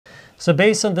So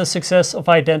based on the success of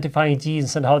identifying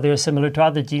genes and how they're similar to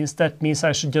other genes, that means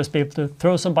I should just be able to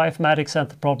throw some bioinformatics at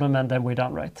the problem and then we're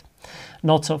done, right?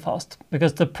 Not so fast,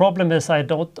 because the problem is I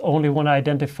don't only want to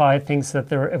identify things that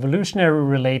they're evolutionary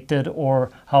related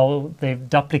or how they've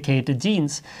duplicated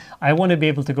genes. I want to be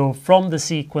able to go from the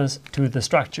sequence to the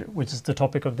structure, which is the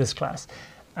topic of this class.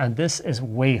 And this is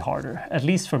way harder, at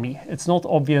least for me. It's not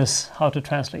obvious how to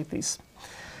translate these.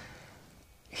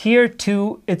 Here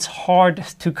too, it's hard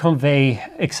to convey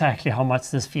exactly how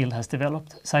much this field has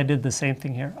developed. So I did the same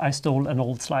thing here. I stole an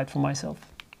old slide from myself.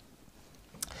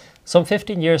 Some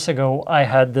 15 years ago, I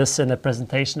had this in a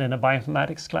presentation in a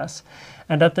bioinformatics class.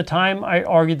 And at the time, I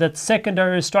argued that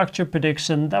secondary structure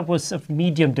prediction, that was of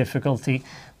medium difficulty,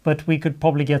 but we could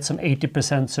probably get some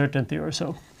 80% certainty or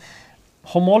so.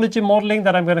 Homology modeling,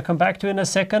 that I'm going to come back to in a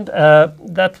second,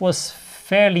 that was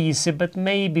fairly easy, but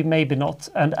maybe not.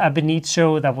 And ab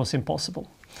initio, that was impossible.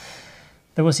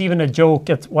 There was even a joke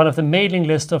at one of the mailing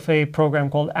lists of a program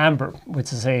called Amber,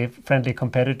 which is a friendly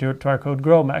competitor to our code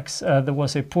GROMACS. There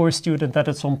was a poor student that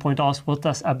at some point asked, what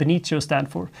does ab initio stand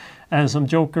for? And some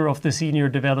joker of the senior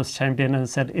developers chimed in and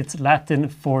said, it's Latin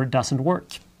for doesn't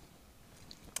work.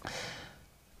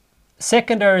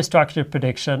 Secondary structure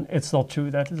prediction, it's not true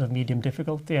that it's of medium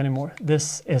difficulty anymore.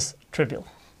 This is trivial.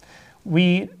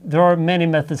 There are many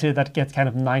methods here that get kind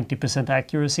of 90%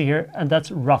 accuracy here, and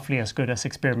that's roughly as good as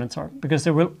experiments are, because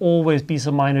there will always be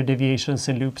some minor deviations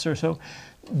in loops or so.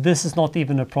 This is not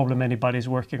even a problem anybody's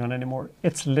working on anymore.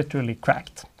 It's literally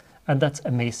cracked, and that's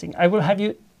amazing. I will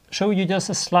show you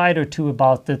just a slide or two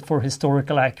about it for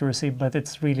historical accuracy, but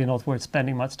it's really not worth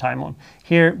spending much time on.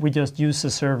 Here, we just use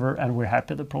the server, and we're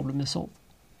happy the problem is solved.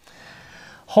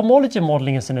 Homology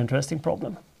modeling is an interesting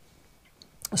problem.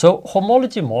 So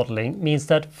homology modeling means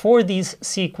that for these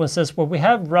sequences where we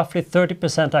have roughly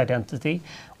 30% identity,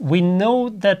 we know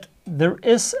that there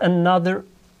is another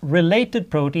related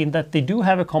protein that they do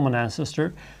have a common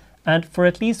ancestor, and for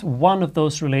at least one of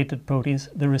those related proteins,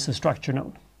 there is a structure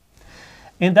known.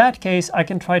 In that case, I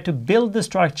can try to build the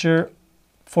structure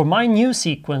for my new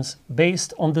sequence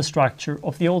based on the structure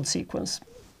of the old sequence.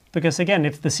 Because again,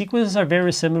 if the sequences are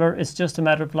very similar, it's just a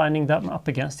matter of lining them up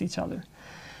against each other.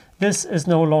 This is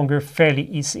no longer fairly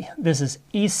easy. This is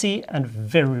easy and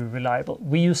very reliable.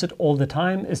 We use it all the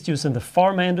time. It's used in the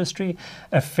pharma industry.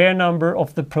 A fair number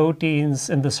of the proteins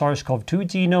in the SARS-CoV-2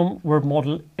 genome were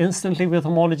modeled instantly with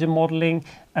homology modeling,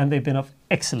 and they've been of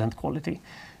excellent quality.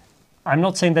 I'm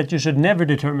not saying that you should never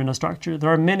determine a structure. There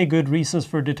are many good reasons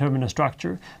for determining a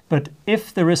structure, but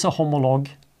if there is a homologue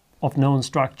of known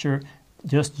structure,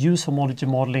 just use homology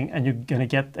modeling and you're going to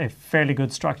get a fairly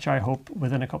good structure, I hope,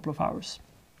 within a couple of hours.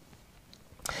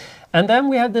 And then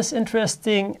we have this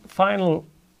interesting final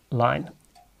line.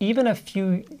 Even a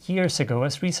few years ago,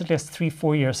 as recently as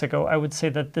 3-4 years ago, I would say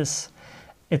that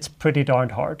it's pretty darn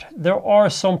hard. There are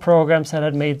some programs that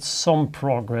had made some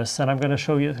progress, and I'm going to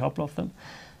show you a couple of them.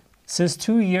 Since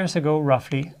 2 years ago,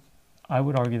 roughly, I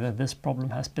would argue that this problem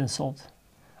has been solved.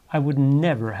 I would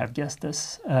never have guessed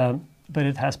this, but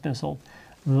it has been solved,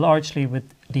 largely with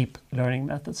deep learning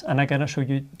methods. And I'm going to show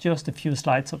you just a few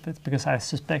slides of it because I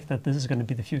suspect that this is going to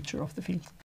be the future of the field.